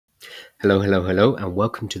Hello, hello, hello, and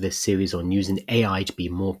welcome to this series on using AI to be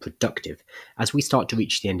more productive. As we start to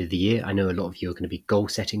reach the end of the year, I know a lot of you are going to be goal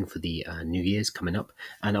setting for the New Year's coming up,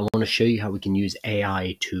 and I want to show you how we can use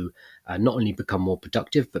AI to not only become more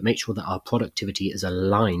productive, but make sure that our productivity is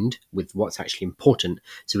aligned with what's actually important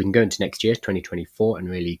so we can go into next year, 2024, and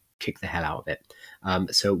really kick the hell out of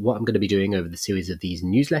it. So what I'm going to be doing over the series of these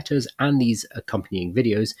newsletters and these accompanying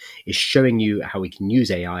videos is showing you how we can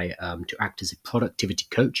use AI to act as a productivity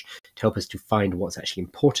coach to help us to find what's actually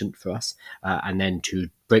important for us and then to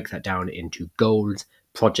break that down into goals,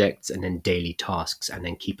 projects, and then daily tasks, and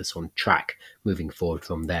then keep us on track moving forward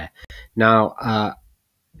from there. Now,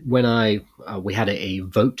 when we had a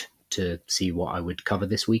vote to see what I would cover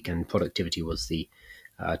this week, and productivity was the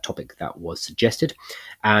topic that was suggested,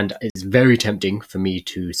 and it's very tempting for me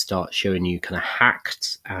to start showing you kind of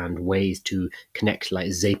hacks and ways to connect like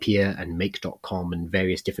Zapier and make.com and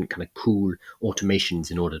various different kind of cool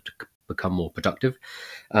automations in order to become more productive.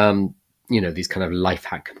 These kind of life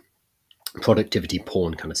hack productivity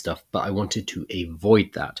porn kind of stuff, but I wanted to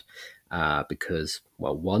avoid that because,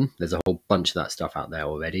 well, one, there's a whole bunch of that stuff out there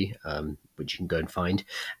already, which you can go and find,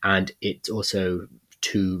 and it's also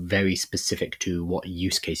too very specific to what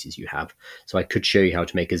use cases you have. So I could show you how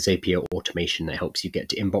to make a Zapier automation that helps you get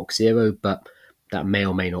to inbox zero, but that may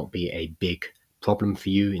or may not be a big problem for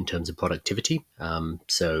you in terms of productivity.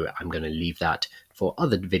 So I'm going to leave that for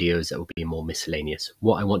other videos that will be more miscellaneous.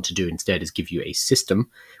 What I want to do instead is give you a system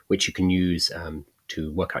which you can use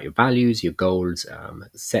to work out your values, your goals,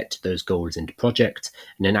 set those goals into projects,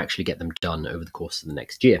 and then actually get them done over the course of the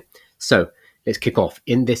next year. So let's kick off.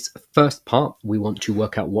 In this first part, we want to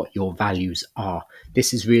work out what your values are.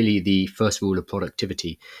 This is really the first rule of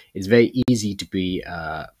productivity. It's very easy to be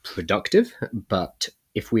productive, but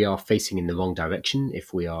if we are facing in the wrong direction,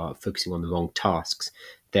 if we are focusing on the wrong tasks,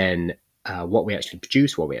 then what we actually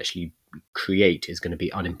produce, what we actually create is going to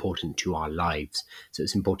be unimportant to our lives. So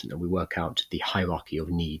it's important that we work out the hierarchy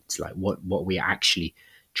of needs, like what we're actually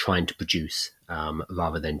trying to produce,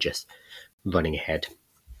 rather than just running ahead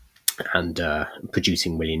and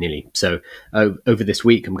producing willy-nilly. So over this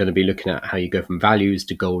week, I'm going to be looking at how you go from values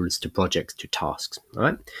to goals to projects to tasks. All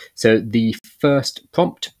right. So the first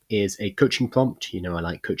prompt is a coaching prompt. You know, I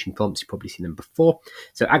like coaching prompts. You've probably seen them before.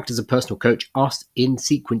 So act as a personal coach. Ask in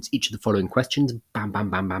sequence each of the following questions. Bam, bam,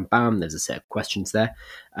 bam, bam, bam. There's a set of questions there.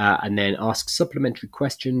 And then ask supplementary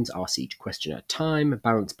questions. Ask each question at a time.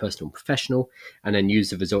 Balance personal and professional. And then use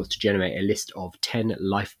the results to generate a list of 10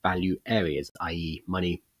 life value areas, i.e.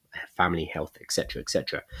 money, family, health, etc.,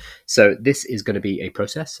 etc. So this is going to be a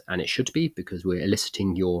process, and it should be, because we're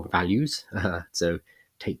eliciting your values. So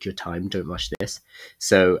take your time, don't rush this.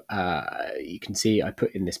 So you can see I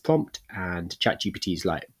put in this prompt, and ChatGPT is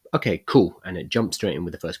like, okay, cool, and it jumps straight in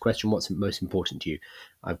with the first question. What's most important to you?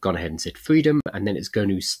 I've gone ahead and said freedom, and then it's going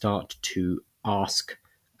to start to ask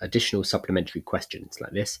additional supplementary questions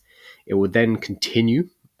like this. It will then continue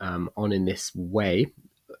on in this way,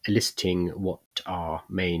 eliciting what our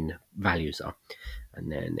main values are.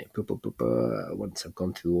 And then once I've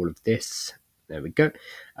gone through all of this, there we go.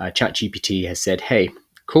 ChatGPT has said, hey,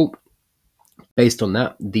 cool. Based on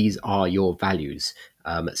that, these are your values.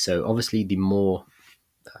 So obviously the more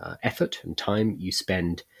effort and time you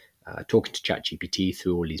spend talking to ChatGPT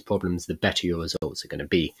through all these problems, the better your results are going to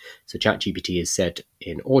be. So ChatGPT has said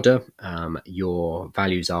in order, your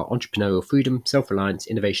values are entrepreneurial freedom, self-reliance,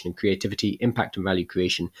 innovation and creativity, impact and value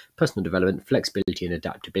creation, personal development, flexibility and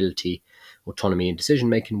adaptability, autonomy and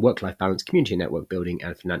decision-making, work-life balance, community and network building,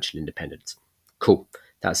 and financial independence. Cool.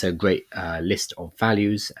 That's a great list of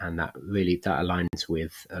values, and that aligns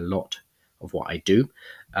with a lot of what I do.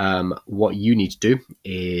 What you need to do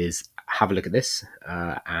is have a look at this,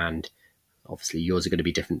 and obviously yours are going to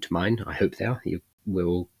be different to mine. I hope they are. We're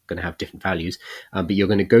all going to have different values, but you're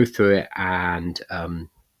going to go through it and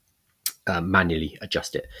manually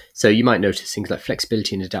adjust it. So you might notice things like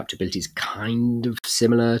flexibility and adaptability is kind of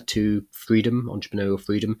similar to freedom, entrepreneurial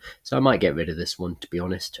freedom. So I might get rid of this one, to be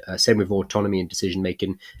honest. Same with autonomy and decision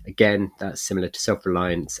making. Again, that's similar to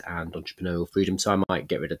self-reliance and entrepreneurial freedom. So I might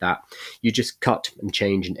get rid of that. You just cut and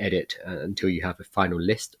change and edit until you have a final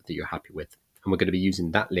list that you're happy with. And we're going to be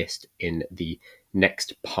using that list in the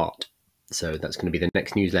next part. So that's going to be the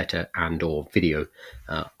next newsletter and or video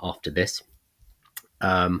after this.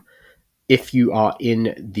 If you are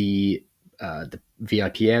in the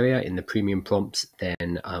VIP area, in the premium prompts,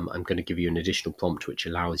 then I'm going to give you an additional prompt which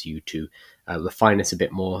allows you to refine this a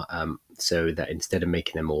bit more, so that instead of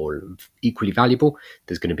making them all equally valuable,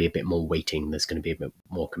 there's going to be a bit more weighting, there's going to be a bit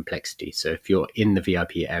more complexity. So if you're in the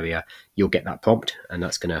VIP area, you'll get that prompt, and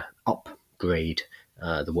that's going to upgrade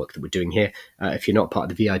the work that we're doing here. If you're not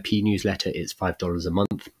part of the VIP newsletter, it's $5 a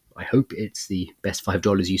month. I hope it's the best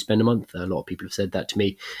 $5 you spend a month. A lot of people have said that to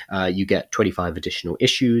me. You get 25 additional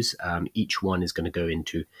issues. Each one is going to go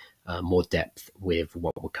into more depth with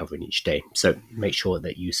what we're covering each day. So make sure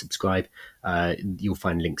that you subscribe. You'll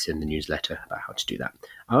find links in the newsletter about how to do that.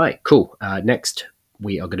 All right, cool. Next,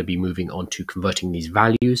 we are going to be moving on to converting these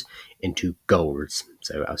values into goals.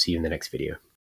 So I'll see you in the next video.